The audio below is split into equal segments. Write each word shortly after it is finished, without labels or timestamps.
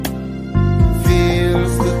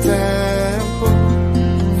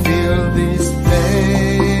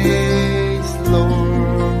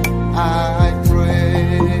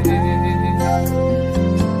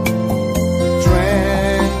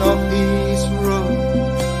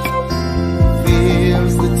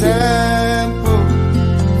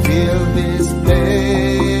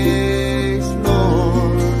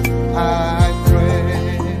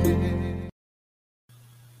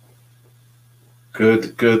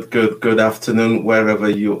Good afternoon, wherever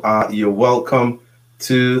you are. You're welcome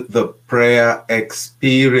to the prayer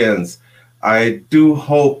experience. I do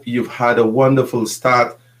hope you've had a wonderful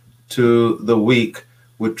start to the week.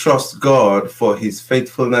 We trust God for his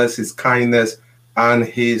faithfulness, his kindness, and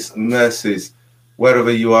his mercies.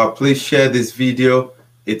 Wherever you are, please share this video.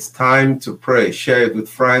 It's time to pray. Share it with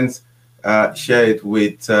friends, share it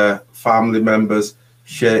with family members,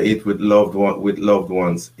 share it with loved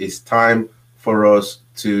ones. It's time for us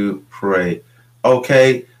to pray.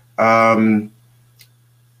 Okay,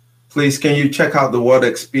 please can you check out the word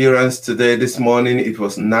experience today? This morning it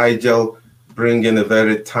was Nigel bringing a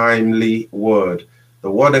very timely word.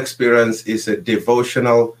 The word experience is a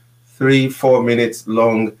devotional 3-4 minutes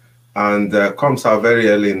long and comes out very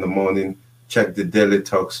early in the morning. Check the Daily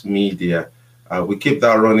Talks Media. We keep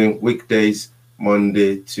that running weekdays,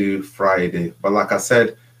 Monday to Friday. But like I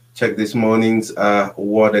said, check this morning's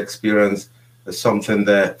word experience. There's something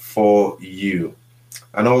there for you.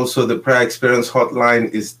 And also the prayer experience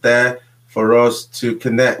hotline is there for us to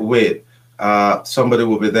connect with. Somebody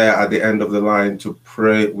will be there at the end of the line to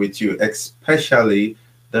pray with you, especially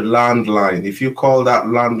the landline. If you call that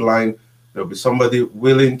landline, there'll be somebody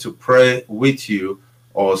willing to pray with you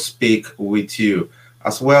or speak with you.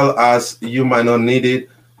 As well as you might not need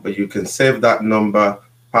it, but you can save that number,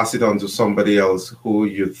 pass it on to somebody else who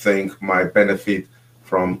you think might benefit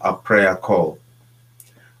from a prayer call.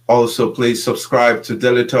 Also, please subscribe to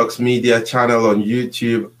Daily Talks Media channel on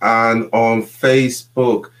YouTube and on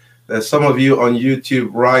Facebook. There's some of you on YouTube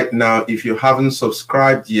right now. If you haven't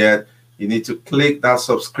subscribed yet, you need to click that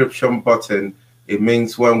subscription button. It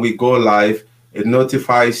means when we go live, it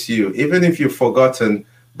notifies you. Even if you've forgotten,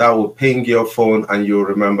 that will ping your phone and you'll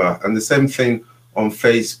remember. And the same thing on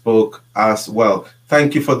Facebook as well.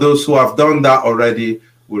 Thank you for those who have done that already.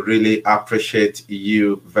 We really appreciate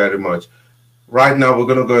you very much. Right now, we're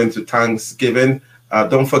going to go into Thanksgiving.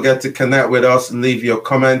 Don't forget to connect with us. Leave your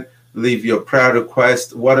comment, leave your prayer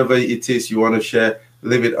request, whatever it is you want to share,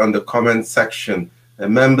 leave it on the comment section. The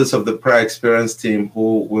members of the prayer experience team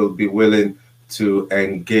who will be willing to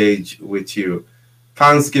engage with you.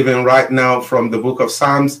 Thanksgiving right now from the book of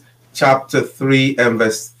Psalms, chapter 3 and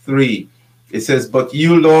verse 3. It says, "But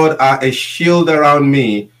you, Lord, are a shield around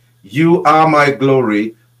me. You are my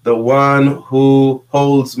glory, the one who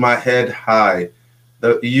holds my head high."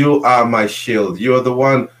 You are my shield. You're the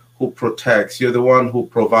one who protects. You're the one who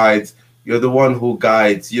provides. You're the one who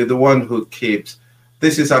guides. You're the one who keeps.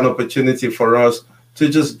 This is an opportunity for us to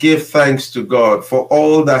just give thanks to God for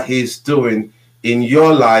all that he's doing in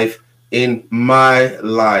your life, in my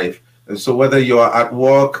life. And so whether you are at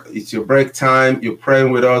work, it's your break time, you're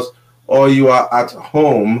praying with us, or you are at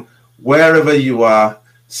home, wherever you are,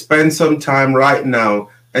 spend some time right now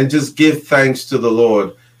and just give thanks to the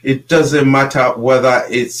Lord. It doesn't matter whether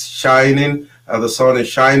it's shining, the sun is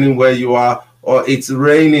shining where you are, or it's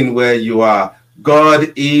raining where you are.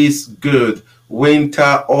 God is good.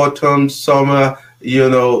 Winter, autumn, summer,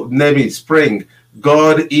 name it, spring.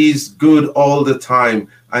 God is good all the time,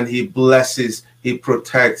 and he blesses, he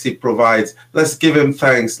protects, he provides. Let's give him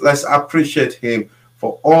thanks. Let's appreciate him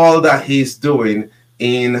for all that he's doing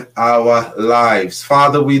in our lives.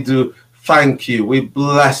 Father, we do thank you. We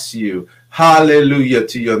bless you. Hallelujah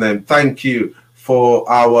to your name. Thank you for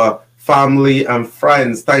our family and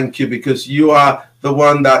friends. Thank you because you are the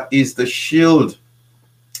one that is the shield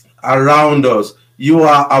around us. You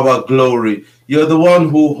are our glory. You're the one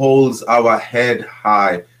who holds our head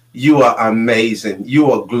high. You are amazing.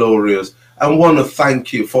 You are glorious. I want to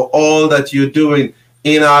thank you for all that you're doing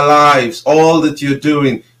in our lives, all that you're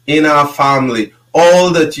doing in our family,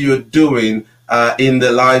 all that you're doing in the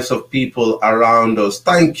lives of people around us.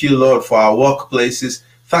 Thank you, Lord, for our workplaces.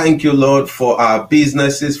 Thank you, Lord, for our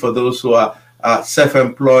businesses, for those who are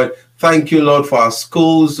self-employed. Thank you, Lord, for our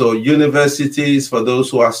schools or universities, for those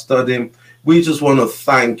who are studying. We just want to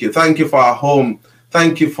thank you. Thank you for our home.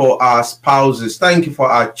 Thank you for our spouses. Thank you for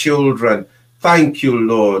our children. Thank you,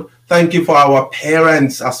 Lord. Thank you for our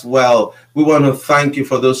parents as well. We want to thank you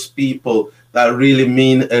for those people that really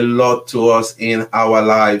mean a lot to us in our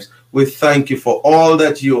lives. We thank you for all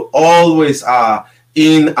that you always are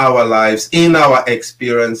in our lives, in our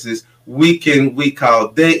experiences, week in, week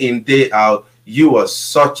out, day in, day out. You are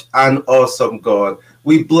such an awesome God.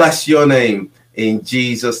 We bless your name in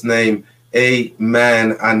Jesus' name.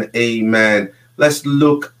 Amen and amen. Let's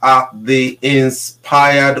look at the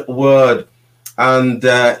inspired word, and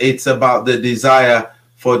it's about the desire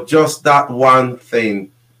for just that one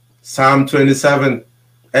thing. Psalm 27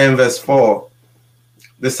 and verse 4.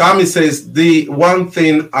 The psalmist says, the one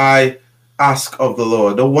thing I ask of the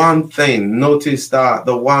Lord, the one thing, notice that,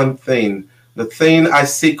 the one thing The thing I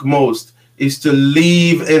seek most is to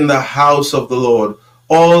live in the house of the Lord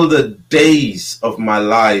all the days of my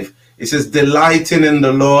life. It says, delighting in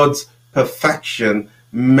the Lord's perfection,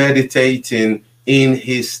 meditating in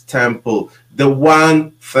his temple. The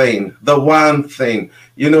one thing.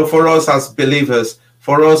 You know, for us as believers,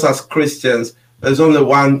 for us as Christians, there's only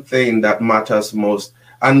one thing that matters most,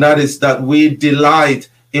 and that is that we delight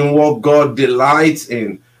in what God delights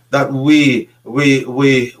in, that we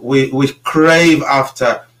crave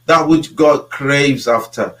after that which God craves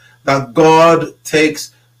after, that God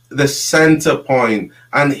takes the center point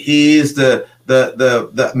and he is the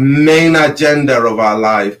main agenda of our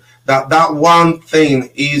life, that one thing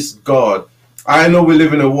is God. I know we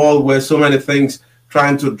live in a world where so many things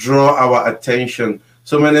trying to draw our attention,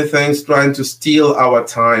 so many things trying to steal our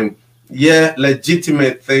time. Yeah,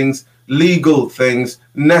 legitimate things, legal things,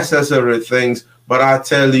 necessary things. But I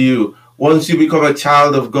tell you, once you become a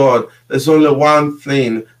child of God, there's only one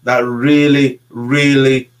thing that really,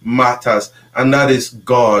 really matters, and that is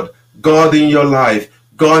God. God in your life,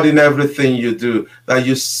 God in everything you do, that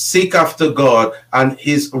you seek after God and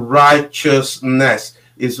his righteousness.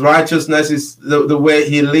 His righteousness is the way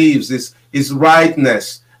he lives, his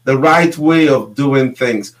rightness, the right way of doing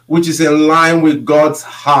things, which is in line with God's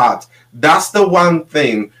heart. That's the one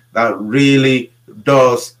thing that really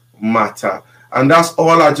does matter. And that's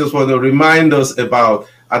all I just want to remind us about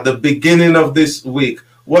at the beginning of this week.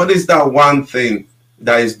 What is that one thing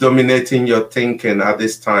that is dominating your thinking at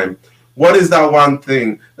this time? What is that one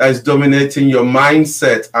thing that is dominating your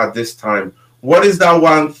mindset at this time? What is that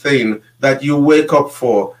one thing that you wake up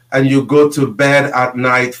for and you go to bed at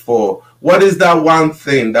night for? What is that one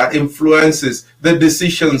thing that influences the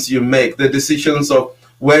decisions you make, the decisions of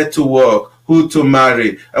where to work, who to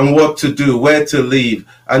marry, and what to do, where to live,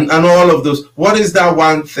 and all of those? What is that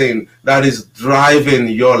one thing that is driving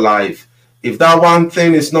your life? If that one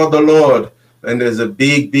thing is not the Lord, then there's a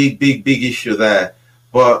big issue there.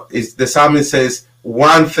 But the psalmist says,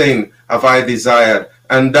 one thing have I desired,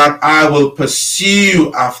 and that I will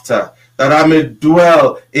pursue after, that I may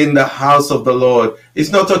dwell in the house of the Lord.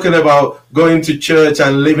 It's not talking about going to church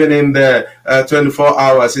and living in there 24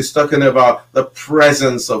 hours. It's talking about the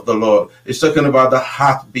presence of the Lord. It's talking about the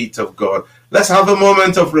heartbeat of God. Let's have a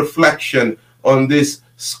moment of reflection on this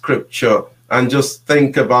scripture and just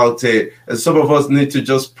think about it. And some of us need to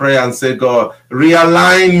just pray and say, God,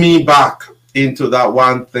 realign me back into that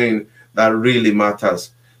one thing that really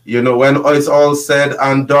matters. You know, when it's all said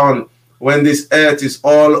and done, when this earth is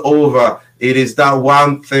all over, it is that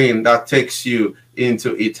one thing that takes you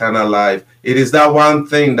into eternal life. It is that one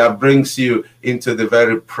thing that brings you into the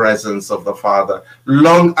very presence of the Father.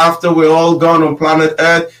 Long after we're all gone on planet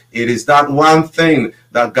Earth, it is that one thing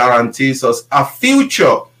that guarantees us a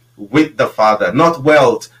future with the Father. Not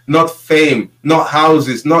wealth, not fame, not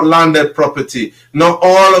houses, not landed property, not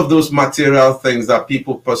all of those material things that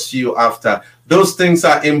people pursue after. Those things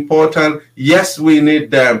are important. Yes, we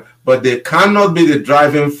need them, but they cannot be the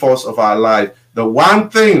driving force of our life. The one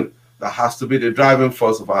thing that has to be the driving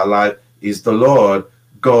force of our life is the Lord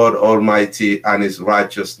God Almighty and his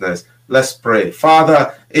righteousness. Let's pray.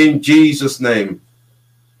 Father, in Jesus' name,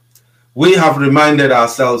 we have reminded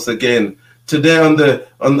ourselves again today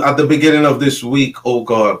at the beginning of this week, oh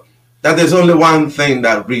God, that there's only one thing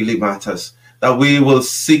that really matters, that we will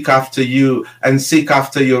seek after you and seek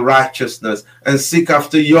after your righteousness and seek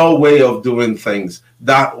after your way of doing things.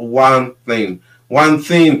 That one thing. One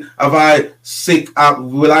thing will I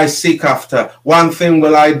seek after. One thing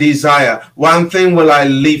will I desire. One thing will I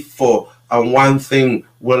live for. And one thing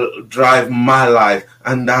will drive my life.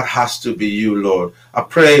 And that has to be you, Lord. I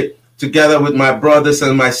pray together with my brothers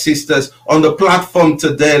and my sisters on the platform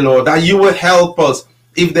today, Lord, that you will help us.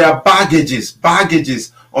 If there are baggages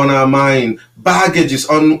on our mind, baggages,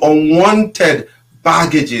 unwanted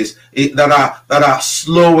baggages that are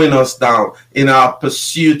slowing us down in our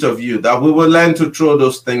pursuit of you, that we will learn to throw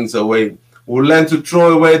those things away. We'll learn to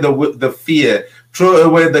throw away the fear, throw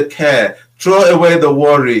away the care, throw away the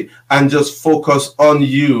worry, and just focus on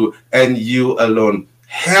you and you alone.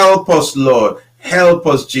 Help us, Lord. Help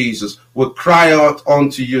us, Jesus. We cry out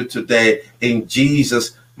unto you today in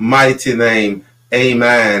Jesus' mighty name.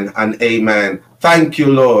 Amen and amen. Thank you,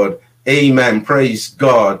 Lord. Amen. Praise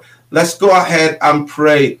God. Let's go ahead and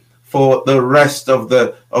pray for the rest of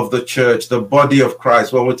the church, the body of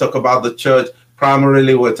Christ. When we talk about the church,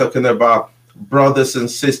 primarily we're talking about brothers and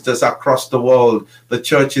sisters across the world, the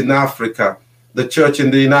church in Africa, the church in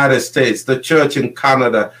the United States, the church in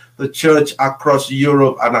Canada, the church across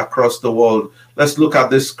Europe and across the world. Let's look at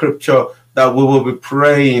this scripture that we will be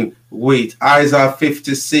praying with. Isaiah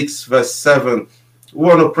 56 verse 7. We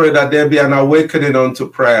want to pray that there be an awakening unto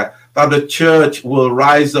prayer, that the church will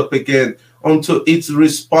rise up again unto its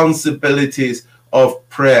responsibilities of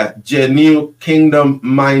prayer, genuine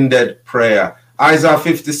kingdom-minded prayer. Isaiah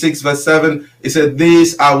 56 verse 7, it said,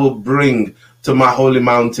 "These I will bring to my holy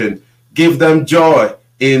mountain. Give them joy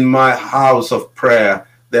in my house of prayer.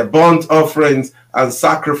 Their burnt offerings and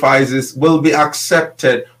sacrifices will be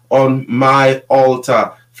accepted on my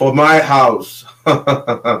altar." For my house,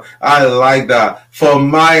 I like that. For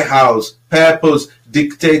my house, purpose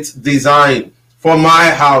dictates design. For my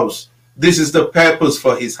house, this is the purpose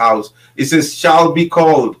for his house. It says, "Shall be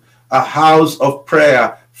called a house of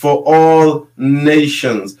prayer for all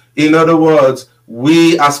nations." In other words,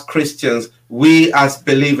 we as Christians, we as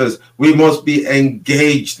believers, we must be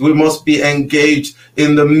engaged. We must be engaged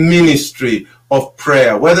in the ministry of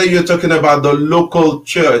prayer. Whether you're talking about the local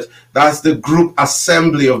church, that's the group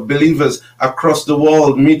assembly of believers across the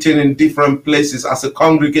world meeting in different places as a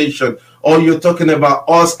congregation, or you're talking about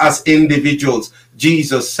us as individuals.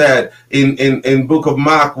 Jesus said in book of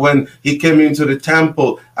Mark, when he came into the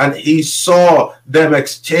temple and he saw them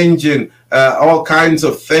exchanging all kinds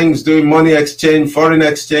of things, doing money exchange, foreign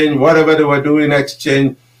exchange, whatever they were doing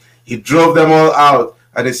exchange, he drove them all out.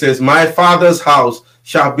 And he says, "My Father's house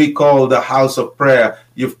shall be called the house of prayer.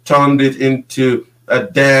 You've turned it into a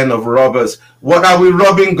den of robbers." What are we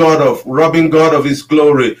robbing God of? Robbing God of his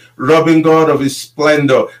glory, robbing God of his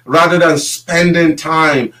splendor, rather than spending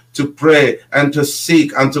time to pray and to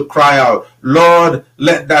seek and to cry out, "Lord,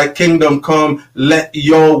 let thy kingdom come, let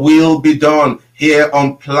your will be done here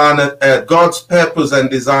on planet Earth." God's purpose and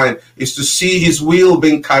design is to see his will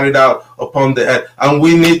being carried out upon the earth. And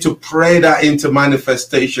we need to pray that into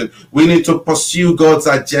manifestation. We need to pursue God's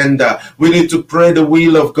agenda. We need to pray the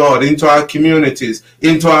will of God into our communities,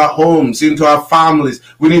 into our homes, into our families.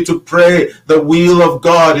 We need to pray the will of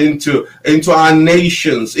God into our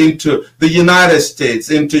nations, into the United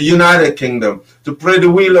States, into United Kingdom, to pray the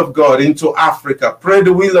will of God into Africa, pray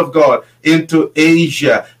the will of God into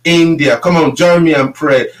Asia, India. Come on, join me and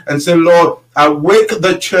pray and say, "Lord, awake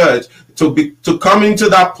the church to come into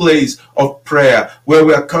that place of prayer where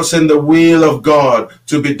we are causing the will of God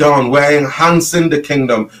to be done. We're enhancing the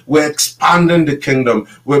kingdom. We're expanding the kingdom.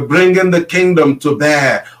 We're bringing the kingdom to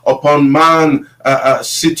bear upon man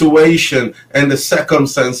situation and the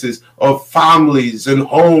circumstances of families and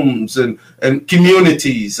homes and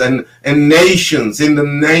communities and nations in the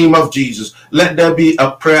name of Jesus." Let there be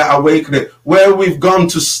a prayer awakening where we've gone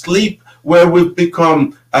to sleep, where we've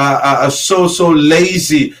become so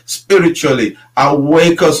lazy spiritually.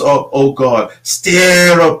 Awake us up, oh God.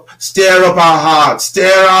 Stir up our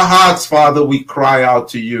hearts, Father. We cry out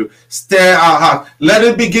to you. Stir our heart. Let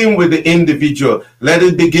it begin with the individual. Let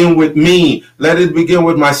it begin with me. Let it begin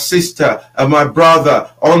with my sister and my brother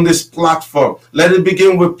on this platform. Let it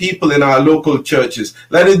begin with people in our local churches.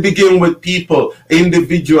 Let it begin with people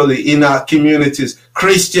individually in our communities.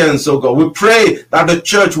 Christians, oh God, we pray that the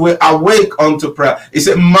church will awake unto prayer. He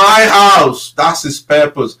said, "My house," that's his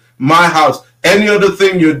purpose. My house. Any other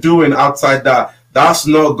thing you're doing outside that, that's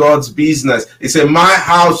not God's business. He said, "My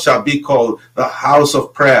house shall be called the house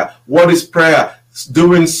of prayer." What is prayer?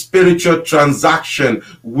 Doing spiritual transaction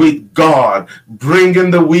with God,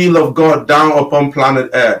 bringing the will of God down upon planet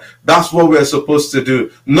Earth. That's what we're supposed to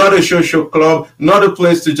do. Not a social club, not a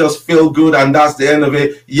place to just feel good and that's the end of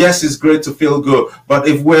it. Yes, it's great to feel good, but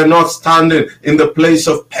if we're not standing in the place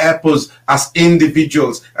of purpose as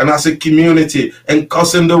individuals and as a community and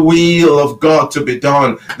causing the will of God to be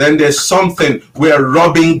done, then there's something we're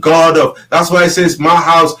robbing God of. That's why it says, "My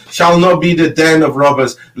house shall not be the den of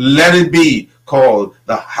robbers." Let it be called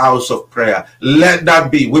the house of prayer. Let that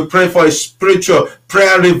be. We pray for a spiritual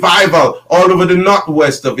prayer revival all over the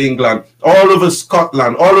northwest of England, all over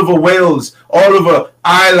Scotland, all over Wales, all over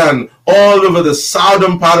Ireland, all over the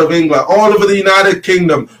southern part of England, all over the United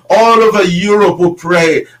Kingdom, all over Europe. We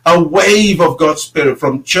pray a wave of God's Spirit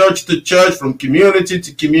from church to church, from community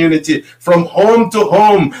to community, from home to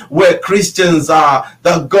home where Christians are,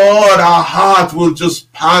 that God, our heart will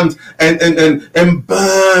just pant and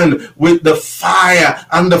burn with the fire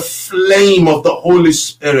and the flame of the Holy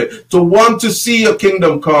Spirit, to want to see your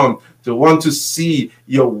kingdom come, to want to see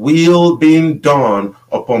your will being done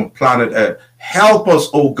upon planet Earth. Help us,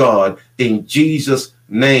 oh God, in Jesus'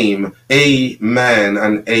 name. Amen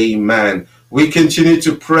and amen. We continue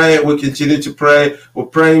to pray. We continue to pray. We're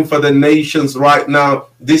praying for the nations right now.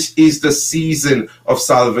 This is the season of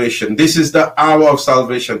salvation. This is the hour of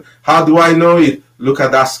salvation. How do I know it? Look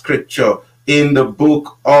at that scripture in the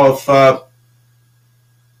book of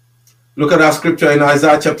Look at that scripture in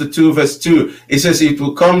Isaiah chapter 2, verse 2. It says, it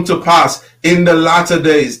will come to pass in the latter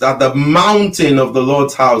days that the mountain of the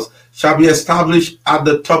Lord's house shall be established at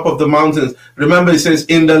the top of the mountains. Remember, it says,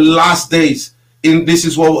 in the last days. This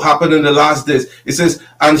is what will happen in the last days. It says,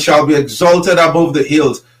 and shall be exalted above the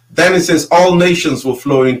hills. Then it says, all nations will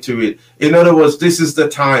flow into it. In other words, this is the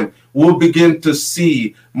time we'll begin to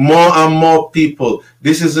see more and more people.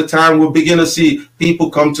 This is the time we'll begin to see people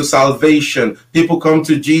come to salvation, people come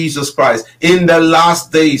to Jesus Christ in the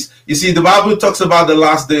last days. You see, the Bible talks about the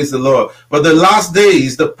last days, the Lord, but the last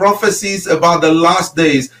days, the prophecies about the last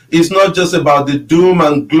days is not just about the doom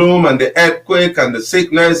and gloom and the earthquake and the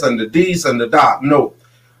sickness and the this and the that. No.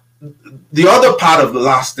 The other part of the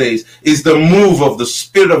last days is the move of the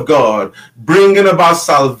Spirit of God, bringing about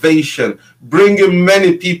salvation, bringing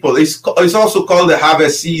many people. It's also called the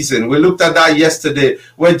harvest season. We looked at that yesterday,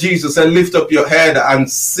 where Jesus said, lift up your head and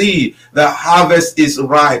see the harvest is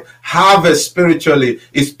ripe. Harvest spiritually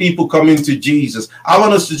is people coming to Jesus. I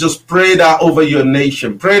want us to just pray that over your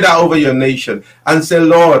nation. Pray that over your nation and say,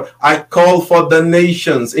 Lord, I call for the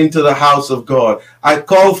nations into the house of God. I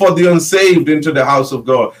call for the unsaved into the house of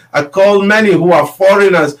God. I call many who are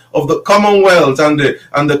foreigners of the commonwealth and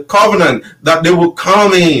the covenant, that they will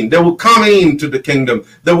come in. They will come into the kingdom.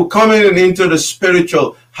 They will come in into the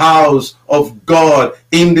spiritual house of God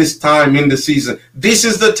in this time, in the season. This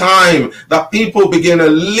is the time that people begin to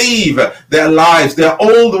leave their lives, their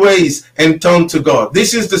old ways, and turn to God.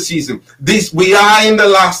 This is the season. We are in the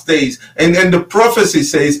last days, and the prophecy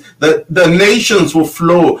says that the nations will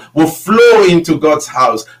flow into God's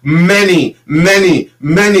house. Many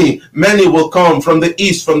will come from the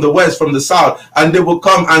east, from the west, from the south, and they will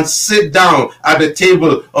come and sit down at the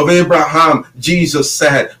table of Abraham. Jesus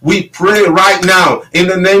said, we pray right now in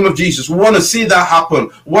the name of Jesus. We want to see that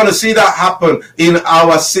happen. We want to see that happen in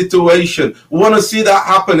our situation. We want to see that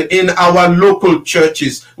happen in our local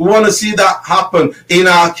churches. We want to see that happen in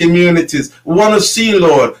our communities. We want to see,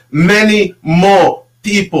 Lord, many more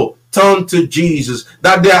people turn to Jesus,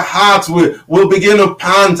 that their hearts will begin to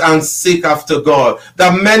pant and seek after God,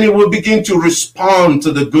 that many will begin to respond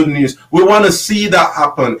to the good news. We want to see that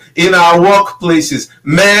happen in our workplaces.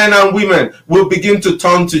 Men and women will begin to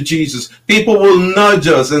turn to Jesus. People will nudge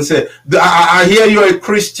us and say, I hear you're a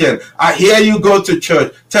Christian. I hear you go to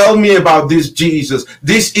church. Tell me about this Jesus.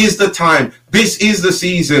 This is the time. This is the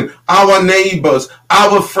season. Our neighbors,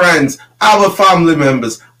 our friends, our family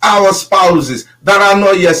members, our spouses that are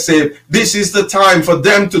not yet saved, this is the time for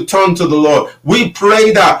them to turn to the Lord. We pray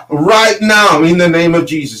that right now in the name of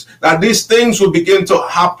Jesus, that these things will begin to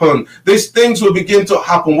happen. These things will begin to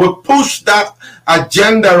happen. We'll push that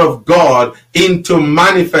agenda of God into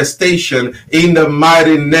manifestation in the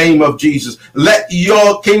mighty name of Jesus. Let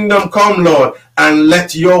your kingdom come, Lord, and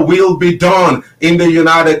let your will be done in the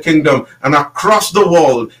United Kingdom and across the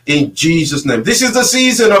world in Jesus' name. This is the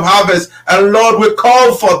season of harvest, and Lord, we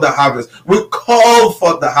call for the harvest. We call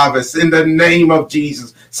for the harvest in the name of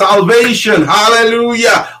Jesus. Salvation,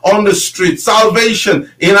 hallelujah, on the street. Salvation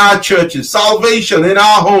in our churches. Salvation in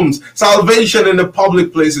our homes. Salvation in the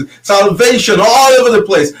public places. Salvation all over the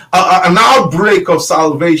place. An outbreak of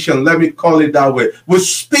salvation, let me call it that way. We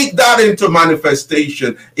speak that into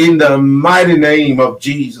manifestation in the mighty name of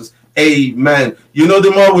Jesus. Amen. You know,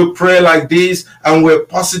 the more we pray like this and we're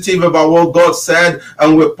positive about what God said,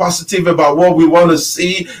 and we're positive about what we want to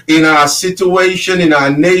see in our situation, in our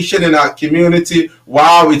nation, in our community,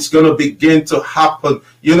 wow, it's going to begin to happen.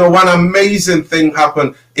 You know, one amazing thing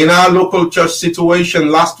happened in our local church situation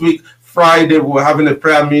last week. Friday, we were having a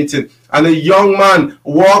prayer meeting, and a young man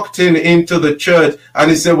walked into the church, and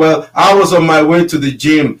he said, well, I was on my way to the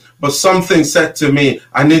gym, but something said to me,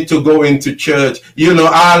 I need to go into church. You know,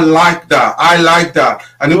 I like that. I like that.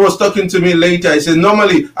 And he was talking to me later. He said,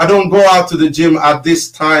 normally, I don't go out to the gym at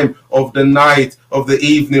this time of the night, of the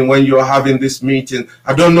evening when you're having this meeting.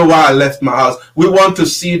 I don't know why I left my house. We want to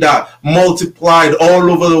see that multiplied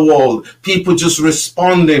all over the world. People just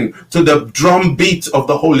responding to the drumbeat of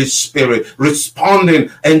the Holy Spirit,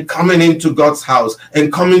 responding and coming into God's house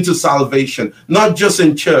and coming to salvation, not just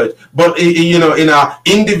in church, but in our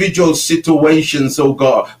individual situations. Oh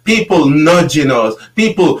God, people nudging us,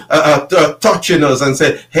 people touching us and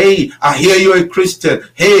say, hey, I hear you're a Christian.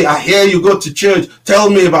 Hey, I hear you go to church. Tell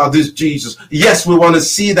me about this Jesus. Yes, we want to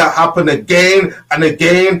see that happen again and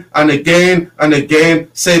again and again and again.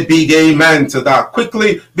 Say big amen to that.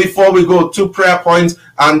 Quickly, before we go, 2 prayer points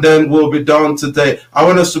and then we'll be done today. I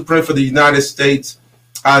want us to pray for the United States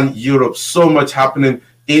and Europe. So much happening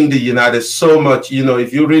in the United, so much,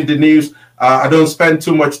 if you read the news, I don't spend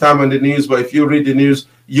too much time on the news, but if you read the news,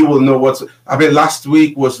 you will know what's. I mean, last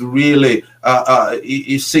week was really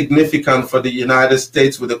significant for the United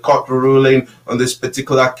States with the court ruling on this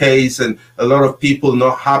particular case, and a lot of people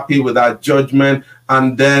not happy with that judgment.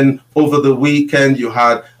 And then over the weekend, you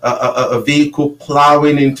had a vehicle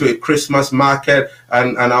plowing into a Christmas market,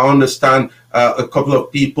 and I understand a couple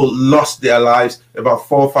of people lost their lives. About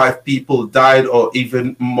 4 or 5 people died, or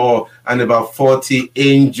even more, and about 40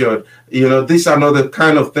 injured. You know, these are not the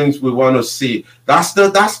kind of things we want to see. That's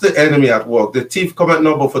the enemy at work. The thief cometh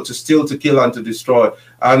not but for to steal, to kill, and to destroy.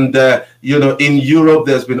 And you know, in Europe,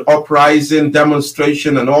 there's been uprising,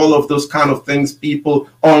 demonstration, and all of those kind of things. People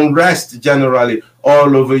unrest generally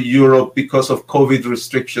all over Europe because of COVID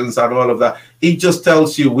restrictions and all of that. It just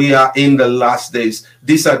tells you we are in the last days.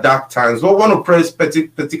 These are dark times. We want to pray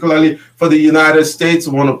particularly for the United States.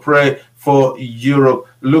 We want to pray for Europe.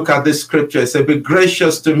 Look at this scripture. It says, be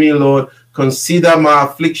gracious to me, Lord. Consider my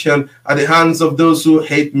affliction at the hands of those who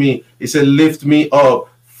hate me. It said, lift me up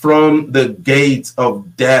from the gates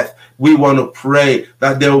of death. We want to pray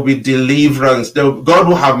that there will be deliverance. God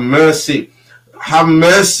will have mercy. Have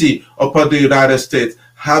mercy upon the United States.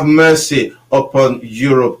 Have mercy upon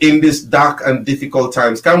Europe in these dark and difficult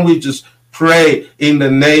times. Can we just pray in the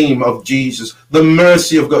name of Jesus, the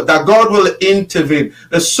mercy of God, that God will intervene?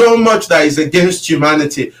 There's so much that is against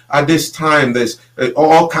humanity at this time. There's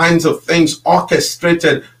all kinds of things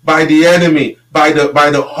orchestrated by the enemy, by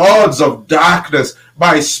the hordes of darkness,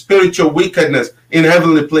 by spiritual wickedness in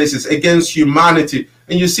heavenly places against humanity.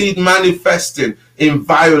 And you see it manifesting in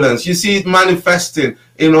violence. You see it manifesting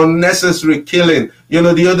in unnecessary killing. You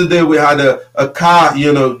know, the other day we had a car,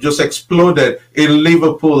 you know, just exploded in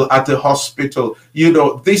Liverpool at a hospital. You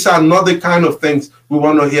know, these are not the kind of things we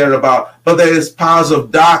want to hear about. But there is powers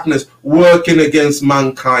of darkness working against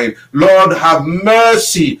mankind. Lord, have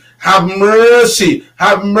mercy. Have mercy.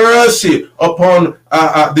 Have mercy upon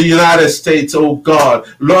the United States, oh God.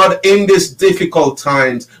 Lord, in these difficult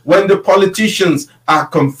times, when the politicians are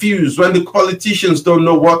confused, when the politicians don't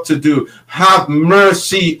know what to do, have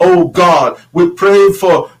mercy, oh God. We pray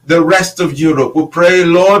for the rest of Europe. We pray,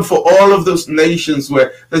 Lord, for all of those nations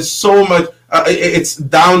where there's so much, it's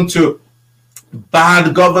down to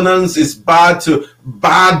bad governance, it's bad to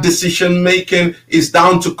bad decision making, it's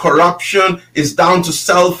down to corruption, it's down to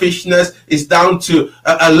selfishness, it's down to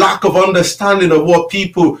a lack of understanding of what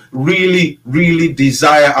people really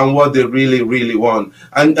desire and what they really want.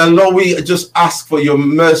 And Lord, we just ask for your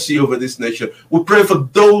mercy over this nation. We pray for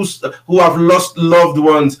those who have lost loved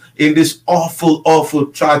ones in this awful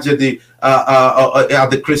tragedy at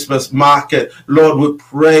the Christmas market. Lord, we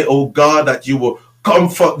pray, oh God, that you will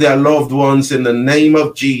comfort their loved ones in the name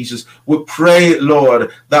of Jesus. We pray,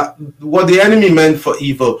 Lord, that what the enemy meant for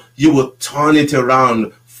evil, you will turn it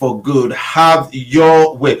around for good. Have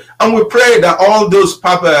your way. And we pray that all those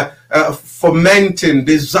fomenting,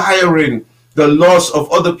 desiring the loss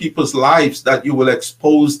of other people's lives, that you will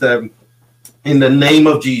expose them in the name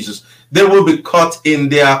of Jesus. They will be caught in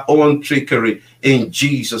their own trickery in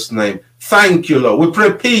Jesus' name. Thank you, Lord. We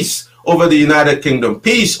pray peace over the United Kingdom,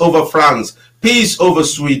 peace over France, peace over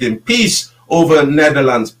Sweden, peace over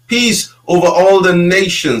Netherlands, peace over all the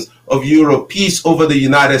nations of Europe, peace over the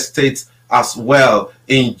United States as well,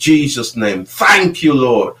 in Jesus' name. Thank you,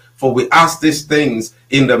 Lord, for we ask these things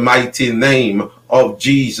in the mighty name of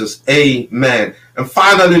Jesus. Amen. And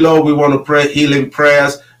finally, Lord, we want to pray healing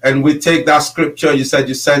prayers, and we take that scripture. You said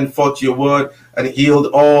you sent forth your word and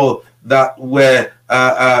healed all that were,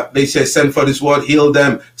 they say, send for this word, heal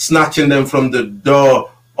them, snatching them from the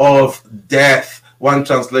door of death. One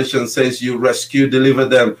translation says you rescue, deliver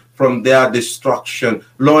them from their destruction.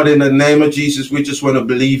 Lord, in the name of Jesus, we just want to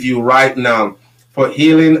believe you right now for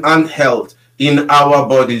healing and health in our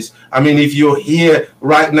bodies. I mean, if you're here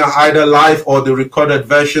right now, either live or the recorded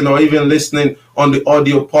version, or even listening on the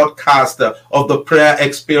audio podcast of the prayer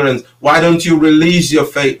experience, why don't you release your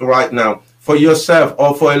faith right now for yourself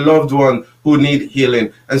or for a loved one who need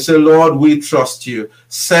healing, and say, Lord, we trust you.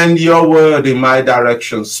 Send your word in my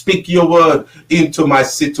direction. Speak your word into my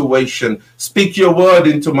situation. Speak your word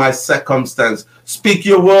into my circumstance. Speak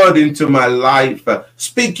your word into my life.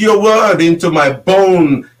 Speak your word into my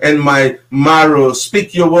bone and my marrow.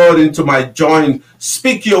 Speak your word into my joint.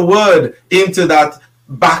 Speak your word into that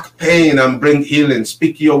back pain and bring healing.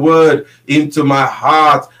 Speak your word into my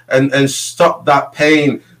heart and stop that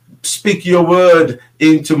pain. Speak your word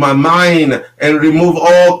into my mind and remove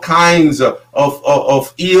all kinds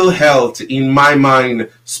of ill health in my mind.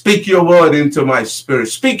 Speak your word into my spirit.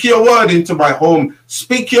 Speak your word into my home.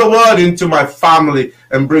 Speak your word into my family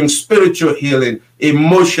and bring spiritual healing,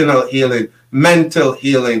 emotional healing, mental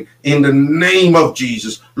healing in the name of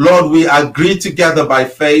Jesus. Lord, we agree together by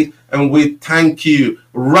faith, and we thank you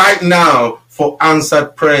right now for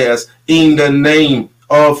answered prayers in the name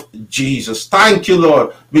of Jesus. Thank you,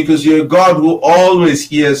 Lord, because you're a God who always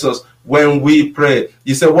hears us when we pray.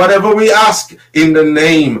 You said, whatever we ask in the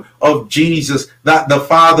name of Jesus, that the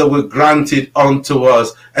Father will grant it unto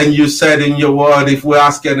us. And you said in your word, if we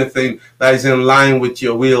ask anything that is in line with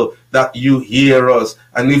your will, that you hear us.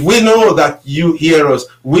 And if we know that you hear us,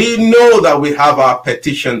 we know that we have our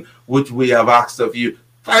petition which we have asked of you.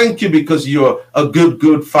 Thank you, because you're a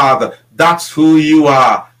good Father. That's who you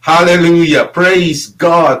are. Hallelujah. Praise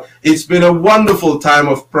God. It's been a wonderful time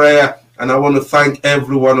of prayer. And I want to thank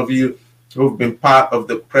every one of you who've been part of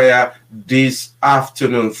the prayer this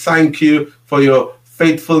afternoon. Thank you for your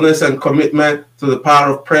faithfulness and commitment to the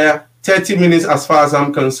power of prayer. 30 minutes, as far as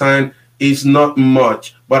I'm concerned, is not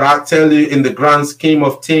much. But I tell you, in the grand scheme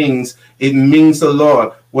of things, it means a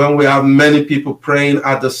lot when we have many people praying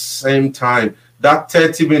at the same time. That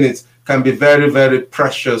 30 minutes can be very, very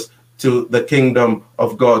precious to the kingdom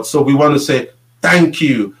of God. So we want to say thank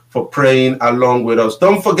you for praying along with us.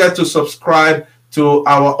 Don't forget to subscribe to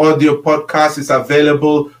our audio podcast. It's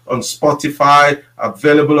available on Spotify,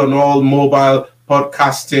 available on all mobile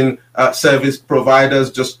podcasting service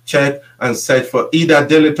providers. Just check and search for either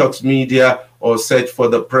Daily Talks Media or search for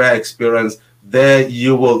The Prayer Experience. There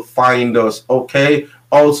you will find us, okay?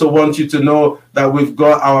 Also want you to know that we've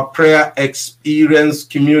got our Prayer Experience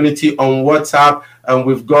community on WhatsApp, and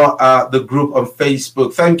we've got the group on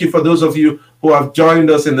Facebook. Thank you for those of you who have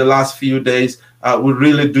joined us in the last few days. We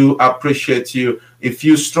really do appreciate you. If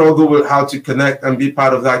you struggle with how to connect and be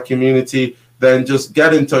part of that community, then just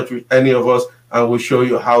get in touch with any of us and we'll show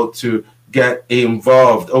you how to get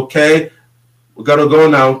involved, okay? We got to go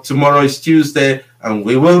now. Tomorrow is Tuesday, and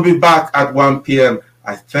we will be back at 1 p.m.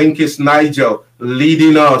 I think it's Nigel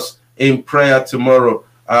leading us in prayer tomorrow.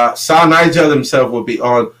 Sir Nigel himself will be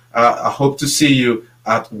on. I hope to see you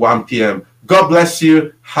at 1 p.m. God bless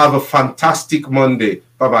you. Have a fantastic Monday.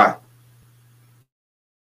 Bye-bye.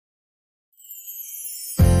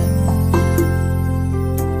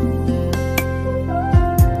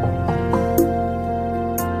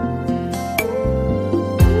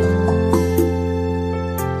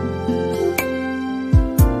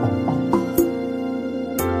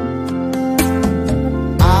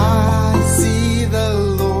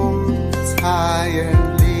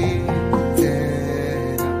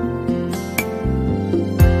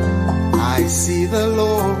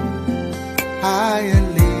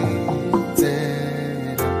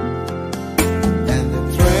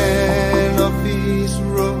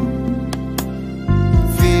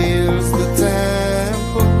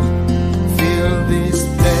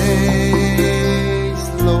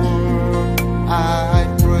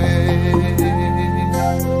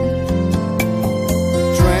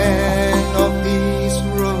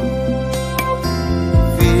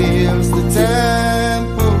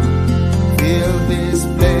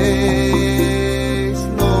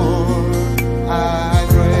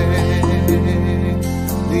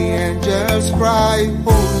 Cry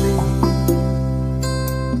holy,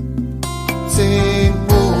 sing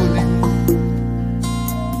holy,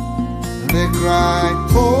 they cry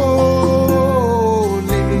holy.